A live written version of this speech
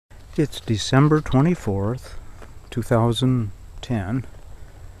It's December 24th, 2010,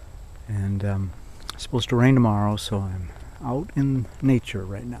 and it's supposed to rain tomorrow, so I'm out in nature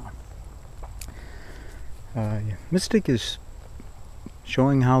right now. Mystic is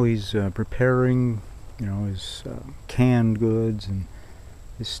showing how he's preparing, his canned goods and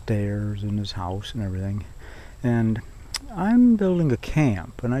his stairs and his house and everything. And I'm building a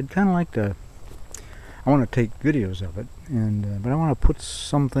camp, and I'd kind of like to. I want to take videos of it, and but I want to put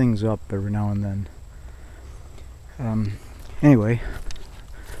some things up every now and then. Anyway,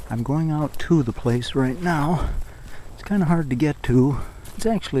 I'm going out to the place right now. It's kind of hard to get to. It's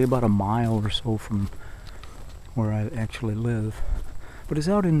actually about a mile or so from where I actually live, but it's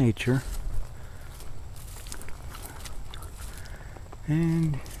out in nature,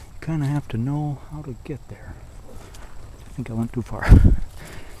 and you kind of have to know how to get there. I think I went too far.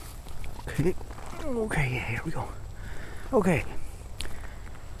 Okay, here we go. Okay.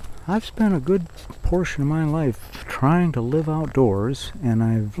 I've spent a good portion of my life trying to live outdoors, and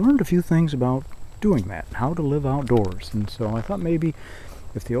I've learned a few things about doing that, how to live outdoors. And so I thought maybe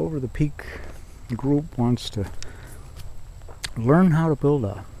if the Over the Peak group wants to learn how to build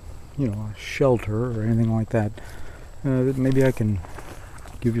a shelter or anything like that, maybe I can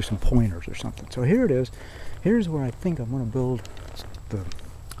give you some pointers or something. So here it is. Here's where I think I'm going to build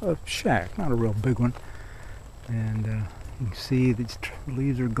a shack, not a real big one. And you can see these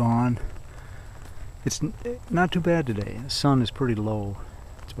leaves are gone. It's not too bad today. The sun is pretty low.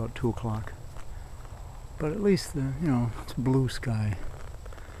 It's about 2 o'clock. But at least it's blue sky.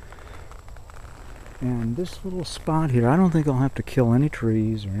 And this little spot here, I don't think I'll have to kill any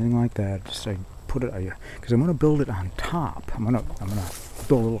trees or anything like that. Just I put it, because I'm going to build it on top. I'm gonna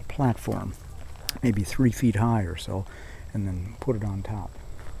build a little platform, maybe 3 feet high or so, and then put it on top.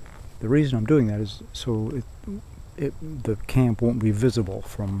 The reason I'm doing that is so the camp won't be visible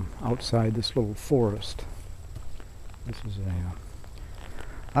from outside this little forest. This is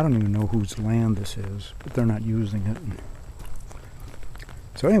I don't even know whose land this is, but they're not using it.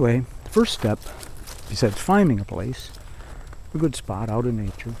 So anyway, the first step, besides finding a place, a good spot out in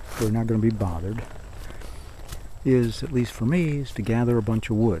nature where you're not going to be bothered, is, at least for me, is to gather a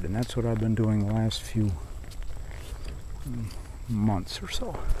bunch of wood. And that's what I've been doing the last few months or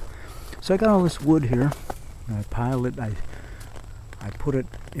so. So I got all this wood here. I piled it. I put it,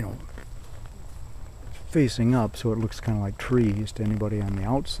 facing up, so it looks kind of like trees to anybody on the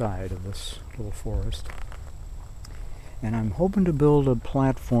outside of this little forest. And I'm hoping to build a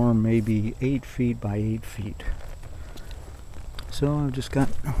platform maybe 8 feet by 8 feet. So I've just got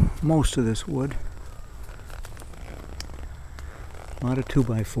most of this wood. A lot of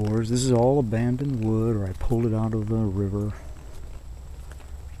 2x4s. This is all abandoned wood, or I pulled it out of the river.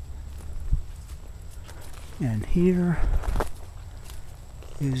 And here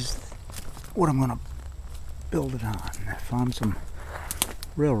is what I'm going to build it on. I found some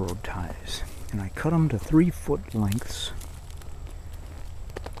railroad ties, and I cut them to 3-foot lengths.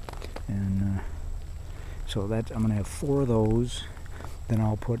 And so that I'm going to have 4 of those. Then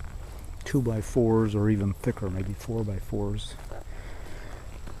I'll put 2x4s, or even thicker, maybe 4x4s,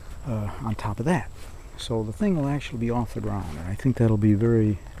 on top of that. So the thing will actually be off the ground, and I think that'll be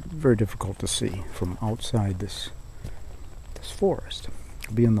very, very difficult to see from outside this forest.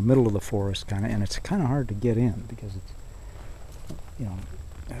 It'll be in the middle of the forest, kind of, and it's kind of hard to get in because it's, you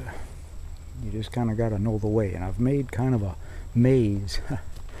just kind of got to know the way. And I've made kind of a maze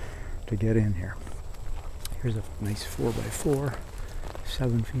to get in here. Here's a nice 4x4,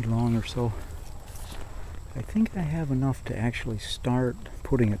 7 feet long or so. I think I have enough to actually start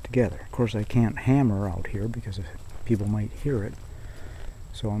putting it together. Of course, I can't hammer out here because people might hear it.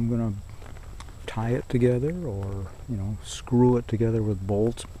 So I'm going to tie it together, or screw it together with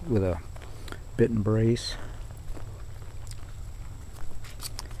bolts with a bit and brace.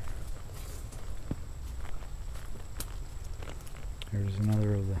 Here's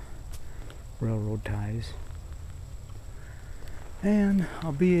another of the railroad ties. And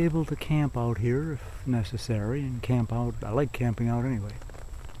I'll be able to camp out here if necessary, and camp out. I like camping out anyway.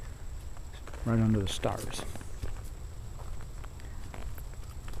 Right under the stars.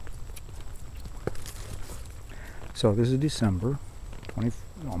 So this is December,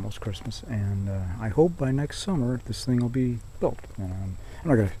 almost Christmas, and I hope by next summer this thing will be built. I'm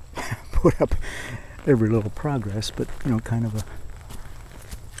not going to put up every little progress, but kind of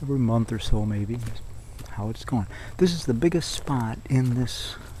every month or so maybe. How it's going. This is the biggest spot in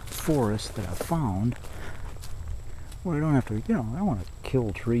this forest that I've found where I don't have to, I don't want to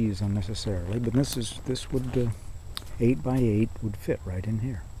kill trees unnecessarily, but this would 8 by 8 would fit right in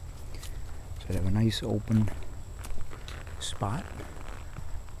here. So I'd have a nice open spot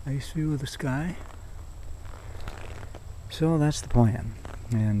Nice view of the sky. So that's the plan,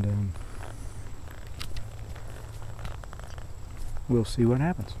 and we'll see what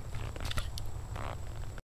happens.